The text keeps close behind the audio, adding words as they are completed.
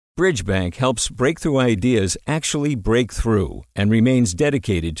Bridgebank helps breakthrough ideas actually break through and remains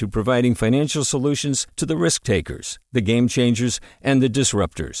dedicated to providing financial solutions to the risk takers, the game changers, and the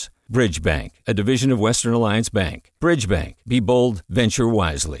disruptors. Bridgebank, a division of Western Alliance Bank. Bridgebank. Be bold, venture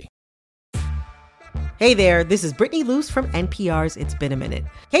wisely. Hey there, this is Brittany Luce from NPR's It's Been a Minute.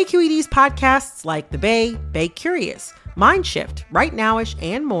 KQED's podcasts like The Bay, Bay Curious, Mind Shift, Right Nowish,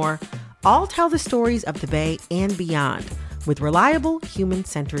 and more all tell the stories of the Bay and beyond with reliable,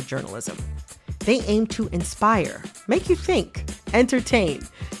 human-centered journalism. They aim to inspire, make you think, entertain,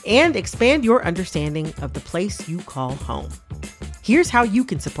 and expand your understanding of the place you call home. Here's how you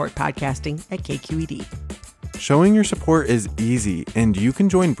can support podcasting at KQED. Showing your support is easy, and you can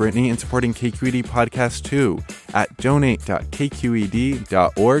join Brittany in supporting KQED Podcast too at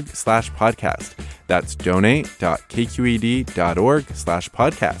donate.kqed.org/podcast. That's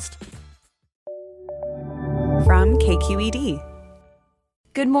donate.kqed.org/podcast. From KQED.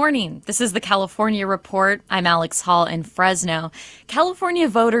 Good morning. This is the California Report. I'm Alex Hall in Fresno. California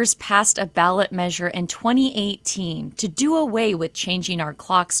voters passed a ballot measure in 2018 to do away with changing our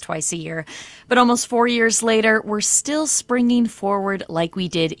clocks twice a year. But almost 4 years later, we're still springing forward like we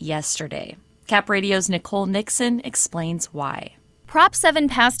did yesterday. Cap Radio's Nicole Nixon explains why. Prop 7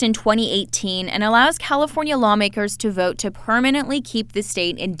 passed in 2018 and allows California lawmakers to vote to permanently keep the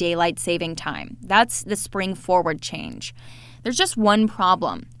state in daylight saving time. That's the spring forward change. There's just one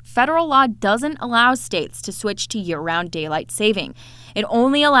problem. Federal law doesn't allow states to switch to year-round daylight saving. It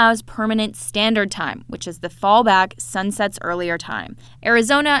only allows permanent standard time, which is the fallback sunsets earlier time.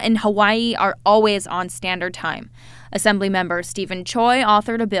 Arizona and Hawaii are always on standard time. Assemblymember Stephen Choi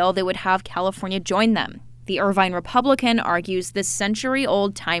authored a bill that would have California join them. The Irvine Republican argues this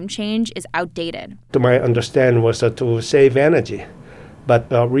century-old time change is outdated. To my understanding was to save energy,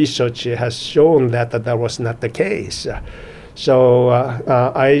 but research has shown that was not the case. So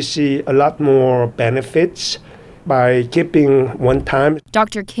I see a lot more benefits by keeping one time.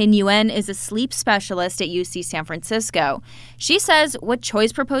 Dr. Kin Yuen is a sleep specialist at UC San Francisco. She says what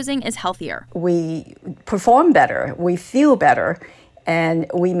Choi's proposing is healthier. We perform better, we feel better, and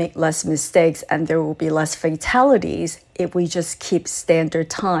we make less mistakes, and there will be less fatalities if we just keep standard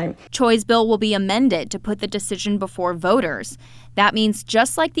time. Choi's bill will be amended to put the decision before voters. That means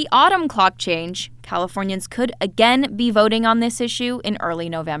just like the autumn clock change, Californians could again be voting on this issue in early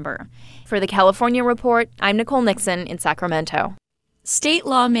November. For the California Report, I'm Nicole Nixon in Sacramento. State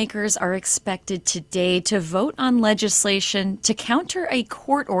lawmakers are expected today to vote on legislation to counter a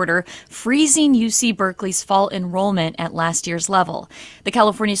court order freezing UC Berkeley's fall enrollment at last year's level. The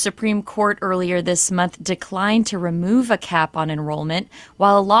California Supreme Court earlier this month declined to remove a cap on enrollment,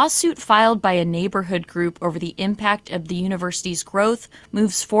 while a lawsuit filed by a neighborhood group over the impact of the university's growth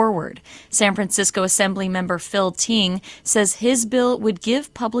moves forward. San Francisco Assemblymember Phil Ting says his bill would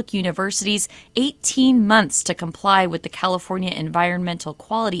give public universities 18 months to comply with the California Environmental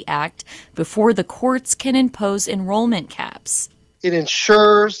Quality Act before the courts can impose enrollment caps. It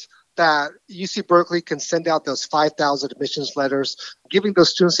ensures that UC Berkeley can send out those 5,000 admissions letters, giving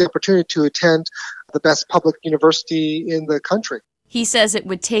those students the opportunity to attend the best public university in the country. He says it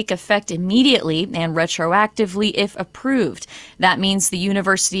would take effect immediately and retroactively if approved. That means the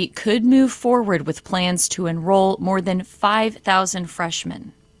university could move forward with plans to enroll more than 5,000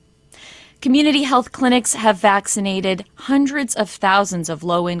 freshmen. Community health clinics have vaccinated hundreds of thousands of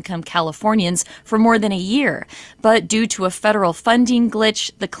low-income Californians for more than a year. But due to a federal funding glitch,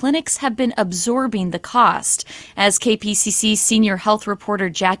 the clinics have been absorbing the cost. As KPCC senior health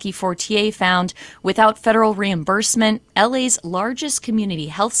reporter Jackie Fortier found, without federal reimbursement, LA's largest community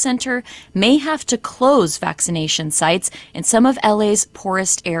health center may have to close vaccination sites in some of LA's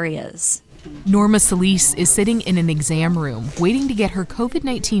poorest areas. Norma Solis is sitting in an exam room waiting to get her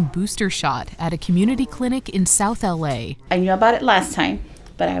COVID-19 booster shot at a community clinic in South LA. I knew about it last time,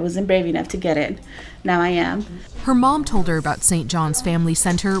 but I wasn't brave enough to get it. Now I am. Her mom told her about St. John's Family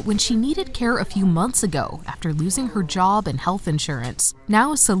Center when she needed care a few months ago after losing her job and health insurance.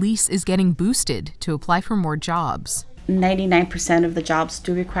 Now Solis is getting boosted to apply for more jobs. 99% of the jobs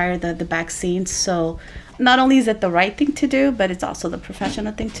do require the vaccine, so not only is it the right thing to do, but it's also the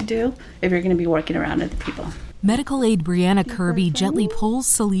professional thing to do if you're going to be working around other people. Medical aide Brianna Kirby gently pulls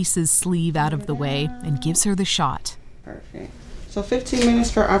Solis's sleeve out of the way and gives her the shot. Perfect. So 15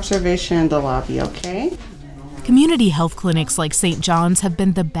 minutes for observation in the lobby, okay? Community health clinics like St. John's have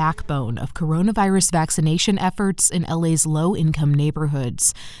been the backbone of coronavirus vaccination efforts in LA's low-income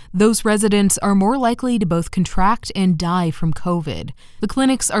neighborhoods. Those residents are more likely to both contract and die from COVID. The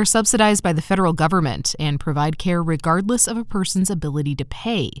clinics are subsidized by the federal government and provide care regardless of a person's ability to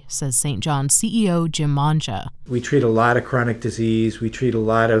pay, says St. John's CEO Jim Monja. We treat a lot of chronic disease. We treat a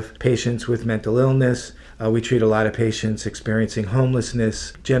lot of patients with mental illness. We treat a lot of patients experiencing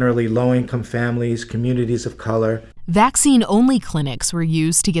homelessness, generally low-income families, communities of color. Vaccine-only clinics were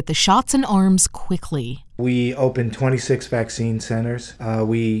used to get the shots in arms quickly. We opened 26 vaccine centers.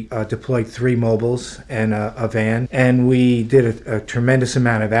 We deployed 3 mobiles and a van. And we did a tremendous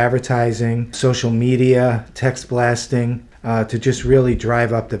amount of advertising, social media, text blasting, to just really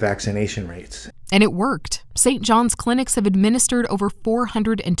drive up the vaccination rates. And it worked. St. John's clinics have administered over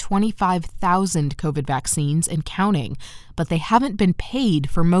 425,000 COVID vaccines and counting, but they haven't been paid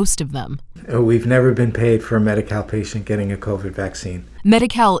for most of them. We've never been paid for a Medi-Cal patient getting a COVID vaccine.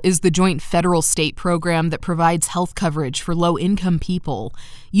 Medi-Cal is the joint federal-state program that provides health coverage for low-income people.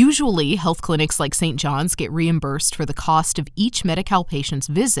 Usually, health clinics like St. John's get reimbursed for the cost of each Medi-Cal patient's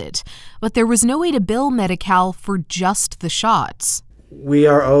visit, but there was no way to bill Medi-Cal for just the shots. We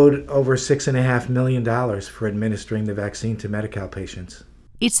are owed over $6.5 million for administering the vaccine to Medi-Cal patients.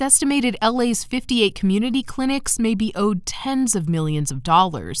 It's estimated LA's 58 community clinics may be owed tens of millions of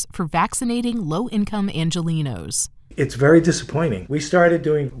dollars for vaccinating low-income Angelenos. It's very disappointing. We started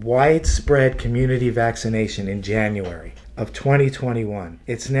doing widespread community vaccination in January of 2021.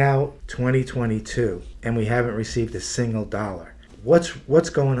 It's now 2022, and we haven't received a single dollar. What's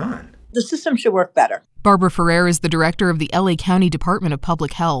going on? The system should work better. Barbara Ferrer is the director of the LA County Department of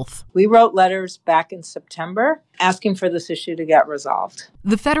Public Health. We wrote letters back in September asking for this issue to get resolved.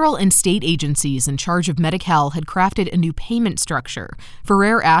 The federal and state agencies in charge of Medi-Cal had crafted a new payment structure.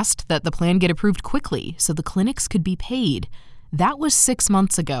 Ferrer asked that the plan get approved quickly so the clinics could be paid. That was 6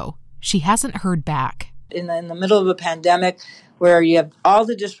 months ago. She hasn't heard back. In the middle of a pandemic where you have all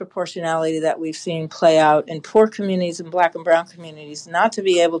the disproportionality that we've seen play out in poor communities and Black and brown communities, not to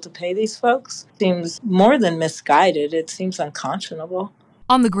be able to pay these folks seems more than misguided. It seems unconscionable.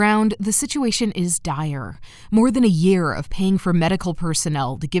 On the ground, the situation is dire. More than a year of paying for medical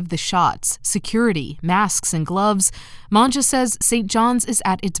personnel to give the shots, security, masks, and gloves. Monja says St. John's is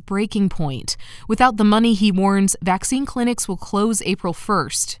at its breaking point. Without the money, he warns, vaccine clinics will close April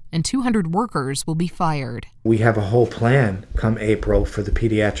 1st, and 200 workers will be fired. We have a whole plan come April for the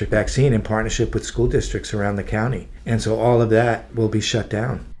pediatric vaccine in partnership with school districts around the county. And so all of that will be shut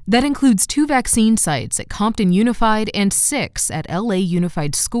down. That includes 2 vaccine sites at Compton Unified and 6 at LA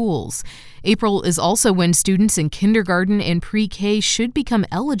Unified Schools. April is also when students in kindergarten and pre-K should become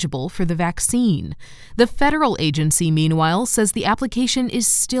eligible for the vaccine. The federal agency, meanwhile, says the application is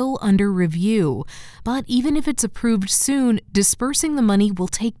still under review. But even if it's approved soon, dispersing the money will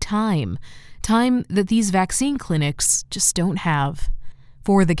take time. Time that these vaccine clinics just don't have.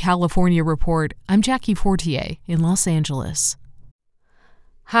 For the California Report, I'm Jackie Fortier in Los Angeles.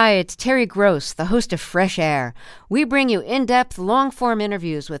 Hi, it's Terry Gross, the host of Fresh Air. We bring you in-depth, long-form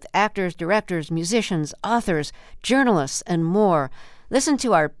interviews with actors, directors, musicians, authors, journalists, and more. Listen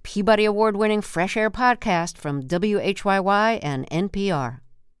to our Peabody Award-winning Fresh Air podcast from WHYY and NPR.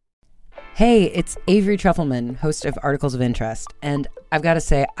 Hey, it's Avery Trufelman, host of Articles of Interest. And I've got to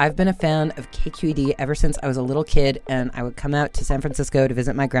say, I've been a fan of KQED ever since I was a little kid, and I would come out to San Francisco to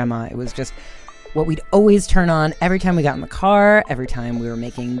visit my grandma. It was just what we'd always turn on every time we got in the car, every time we were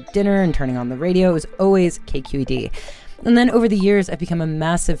making dinner and turning on the radio. It was always KQED. And then over the years, I've become a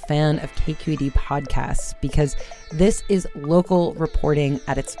massive fan of KQED podcasts because this is local reporting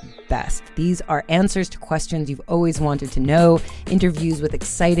at its best. These are answers to questions you've always wanted to know, interviews with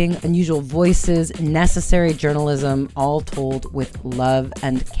exciting, unusual voices, necessary journalism, all told with love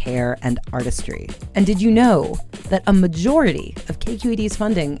and care and artistry. And did you know that a majority of KQED's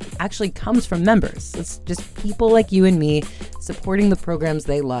funding actually comes from members? It's just people like you and me supporting the programs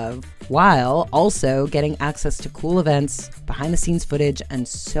they love, while also getting access to cool events, behind-the-scenes footage, and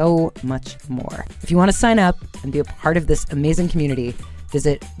so much more. If you want to sign up and be a part of this amazing community,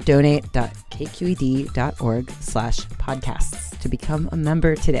 visit donate.kqed.org/podcasts to become a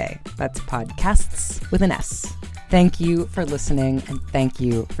member today. That's podcasts with an S. Thank you for listening, and thank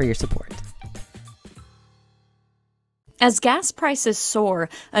you for your support. As gas prices soar,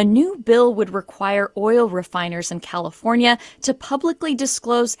 a new bill would require oil refiners in California to publicly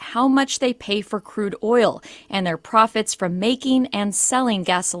disclose how much they pay for crude oil and their profits from making and selling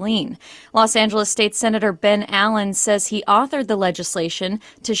gasoline. Los Angeles State Senator Ben Allen says he authored the legislation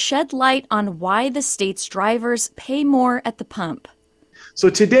to shed light on why the state's drivers pay more at the pump. So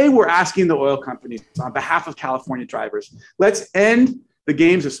today we're asking the oil companies on behalf of California drivers, let's end the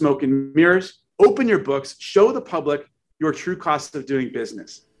games of smoke and mirrors, open your books, show the public your true cost of doing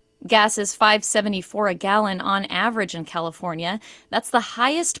business. Gas is $5.74 a gallon on average in California. That's the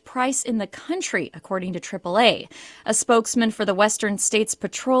highest price in the country, according to AAA. A spokesman for the Western States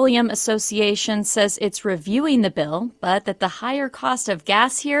Petroleum Association says it's reviewing the bill, but that the higher cost of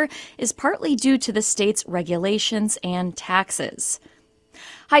gas here is partly due to the state's regulations and taxes.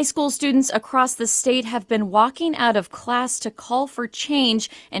 High school students across the state have been walking out of class to call for change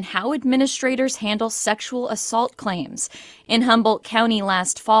in how administrators handle sexual assault claims. In Humboldt County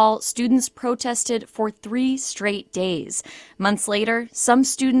last fall, students protested for 3 straight days. Months later, some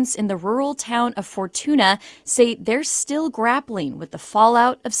students in the rural town of Fortuna say they're still grappling with the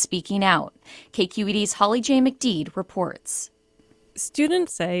fallout of speaking out. KQED's Holly J. McDede reports.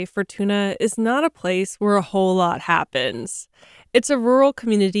 Students say Fortuna is not a place where a whole lot happens. It's a rural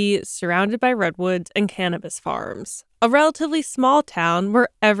community surrounded by redwoods and cannabis farms, a relatively small town where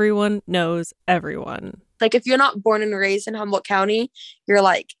everyone knows everyone. Like, if you're not born and raised in Humboldt County, you're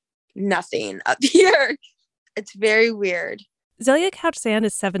like nothing up here. It's very weird. Zelia Couch-Sand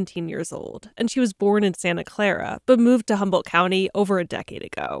is 17 years old, and she was born in Santa Clara, but moved to Humboldt County over a decade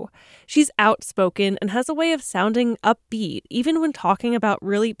ago. She's outspoken and has a way of sounding upbeat, even when talking about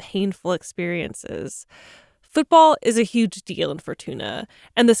really painful experiences. Football is a huge deal in Fortuna,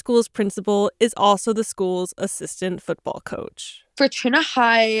 and the school's principal is also the school's assistant football coach. Fortuna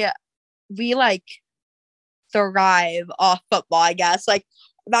High, we thrive off football, I guess.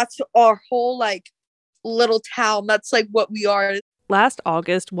 That's our whole little town. That's what we are. Last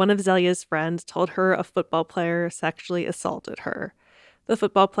August, one of Zelia's friends told her a football player sexually assaulted her. The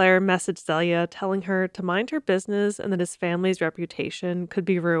football player messaged Zelia telling her to mind her business and that his family's reputation could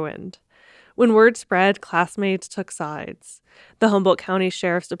be ruined. When word spread, classmates took sides. The Humboldt County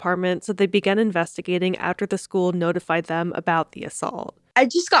Sheriff's Department said they began investigating after the school notified them about the assault. I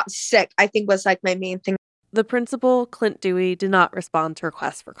just got sick, I think was my main thing. The principal, Clint Dewey, did not respond to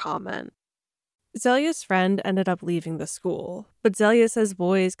requests for comment. Zelia's friend ended up leaving the school, but Zelia says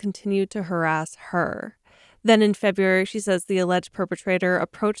boys continued to harass her. Then in February, she says the alleged perpetrator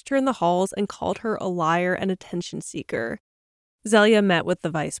approached her in the halls and called her a liar and attention seeker. Zelia met with the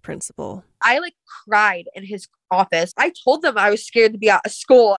vice principal. I cried in his office. I told them I was scared to be out of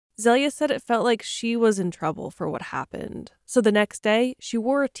school. Zelia said it felt like she was in trouble for what happened. So the next day, she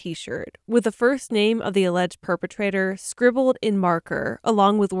wore a t-shirt with the first name of the alleged perpetrator scribbled in marker,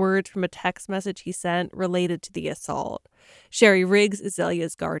 along with words from a text message he sent related to the assault. Sherry Riggs is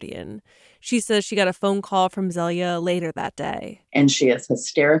Zelia's guardian. She says she got a phone call from Zelia later that day. And she is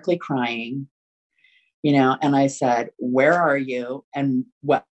hysterically crying. And I said, "Where are you? And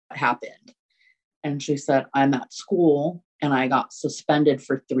what happened?" And she said, "I'm at school and I got suspended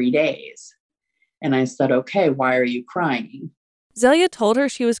for 3 days." And I said, "Okay, why are you crying?" Zelia told her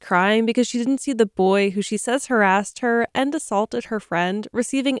she was crying because she didn't see the boy who she says harassed her and assaulted her friend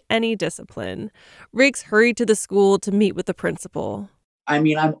receiving any discipline. Riggs hurried to the school to meet with the principal. I'm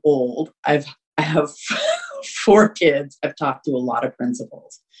old. I have 4 kids. I've talked to a lot of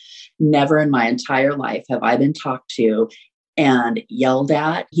principals. Never in my entire life have I been talked to and yelled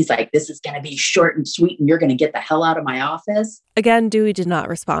at. He's like, "This is going to be short and sweet and you're going to get the hell out of my office." Again, Dewey did not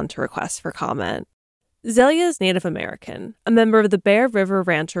respond to requests for comment. Zelia is Native American, a member of the Bear River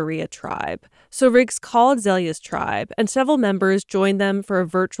Rancheria tribe. So Riggs called Zelia's tribe and several members joined them for a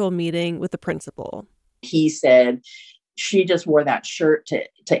virtual meeting with the principal. He said, "She just wore that shirt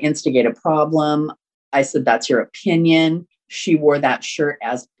to instigate a problem." I said, "That's your opinion." She wore that shirt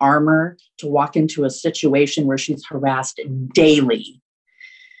as armor to walk into a situation where she's harassed daily,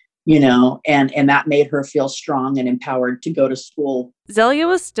 and that made her feel strong and empowered to go to school. Zelia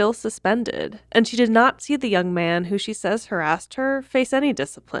was still suspended, and she did not see the young man who she says harassed her face any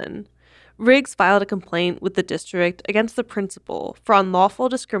discipline. Riggs filed a complaint with the district against the principal for unlawful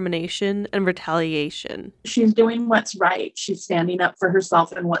discrimination and retaliation. She's doing what's right. She's standing up for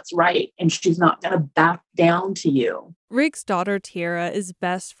herself and what's right, and she's not going to back down to you. Riggs' daughter, Tiara, is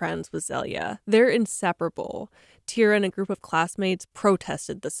best friends with Zelia. They're inseparable. Tiara and a group of classmates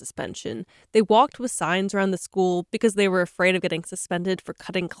protested the suspension. They walked with signs around the school because they were afraid of getting suspended for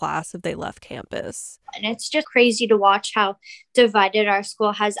cutting class if they left campus. And it's just crazy to watch how divided our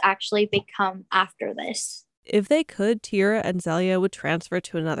school has actually become after this. If they could, Tiara and Zelia would transfer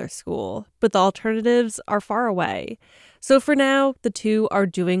to another school, but the alternatives are far away. So for now, the two are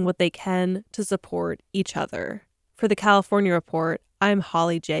doing what they can to support each other. For the California Report, I'm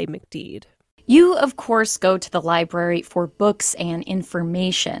Holly J. McDede. You, of course, go to the library for books and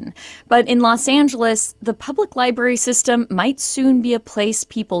information. But in Los Angeles, the public library system might soon be a place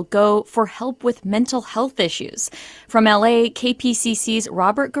people go for help with mental health issues. From LA, KPCC's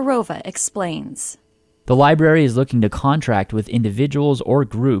Robert Garova explains. The library is looking to contract with individuals or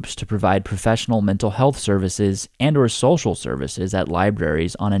groups to provide professional mental health services and/or social services at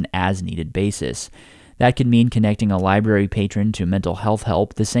libraries on an as-needed basis. That could mean connecting a library patron to mental health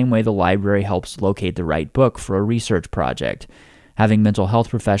help the same way the library helps locate the right book for a research project. Having mental health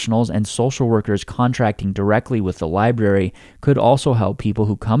professionals and social workers contracting directly with the library could also help people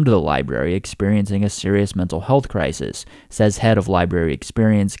who come to the library experiencing a serious mental health crisis, says head of library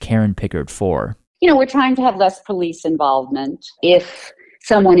experience Karen Pickard-Four. We're trying to have less police involvement. If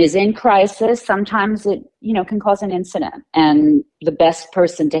someone is in crisis, sometimes it, can cause an incident. And the best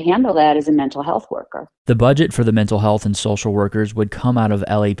person to handle that is a mental health worker. The budget for the mental health and social workers would come out of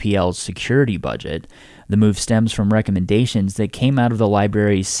LAPL's security budget. The move stems from recommendations that came out of the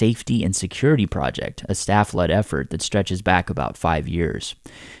library's Safety and Security Project, a staff-led effort that stretches back about 5 years.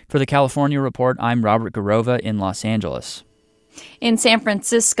 For the California Report, I'm Robert Garova in Los Angeles. In San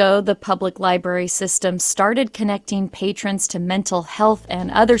Francisco, the public library system started connecting patrons to mental health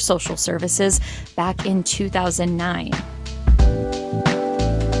and other social services back in 2009.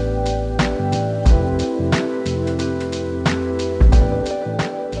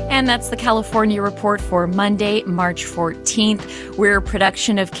 And that's the California Report for Monday, March 14th. We're a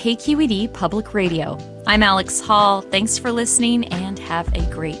production of KQED Public Radio. I'm Alex Hall. Thanks for listening and have a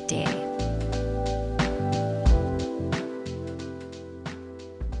great day.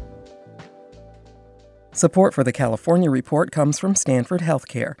 Support for the California Report comes from Stanford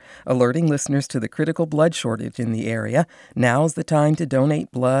Healthcare, alerting listeners to the critical blood shortage in the area. Now's the time to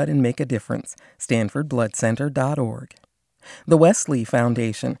donate blood and make a difference. StanfordBloodCenter.org. The Wesley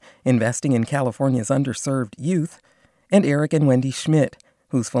Foundation, investing in California's underserved youth. And Eric and Wendy Schmidt,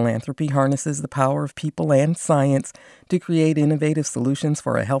 whose philanthropy harnesses the power of people and science to create innovative solutions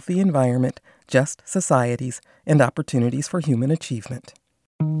for a healthy environment, just societies, and opportunities for human achievement.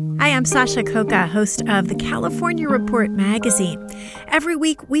 Hi, I'm Sasha Koka, host of the California Report magazine. Every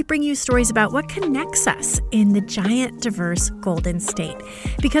week, we bring you stories about what connects us in the giant, diverse Golden State.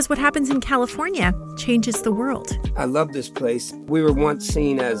 Because what happens in California changes the world. I love this place. We were once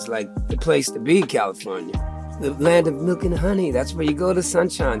seen as like the place to be, California. The land of milk and honey. That's where you go to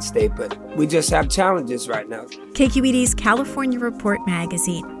Sunshine State, but we just have challenges right now. KQED's California Report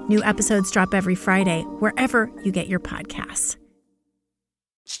magazine. New episodes drop every Friday, wherever you get your podcasts.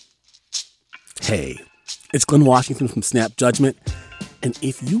 Hey, it's Glenn Washington from Snap Judgment. And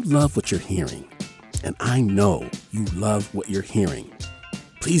if you love what you're hearing, and I know you love what you're hearing,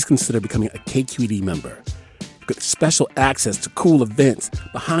 please consider becoming a KQED member. Get special access to cool events,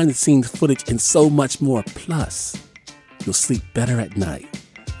 behind-the-scenes footage, and so much more. Plus, you'll sleep better at night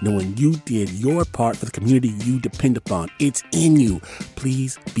knowing you did your part for the community you depend upon. It's in you.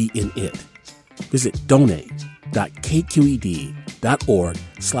 Please be in it. Visit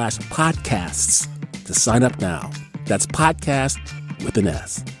donate.kqed.org/podcasts to sign up now. That's podcast with an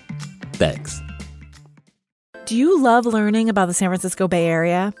S. Thanks. Do you love learning about the San Francisco Bay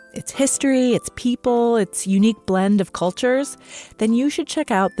Area, its history, its people, its unique blend of cultures? Then you should check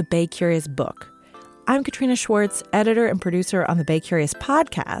out the Bay Curious book. I'm Katrina Schwartz, editor and producer on the Bay Curious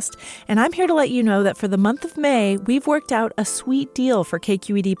podcast, and I'm here to let you know that for the month of May, we've worked out a sweet deal for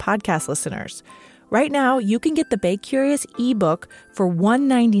KQED podcast listeners. Right now, you can get the Bay Curious ebook for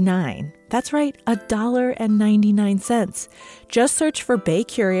 $1.99. That's right, $1.99. Just search for Bay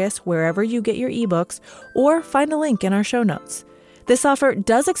Curious wherever you get your ebooks or find a link in our show notes. This offer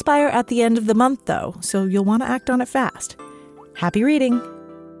does expire at the end of the month, though, so you'll want to act on it fast. Happy reading!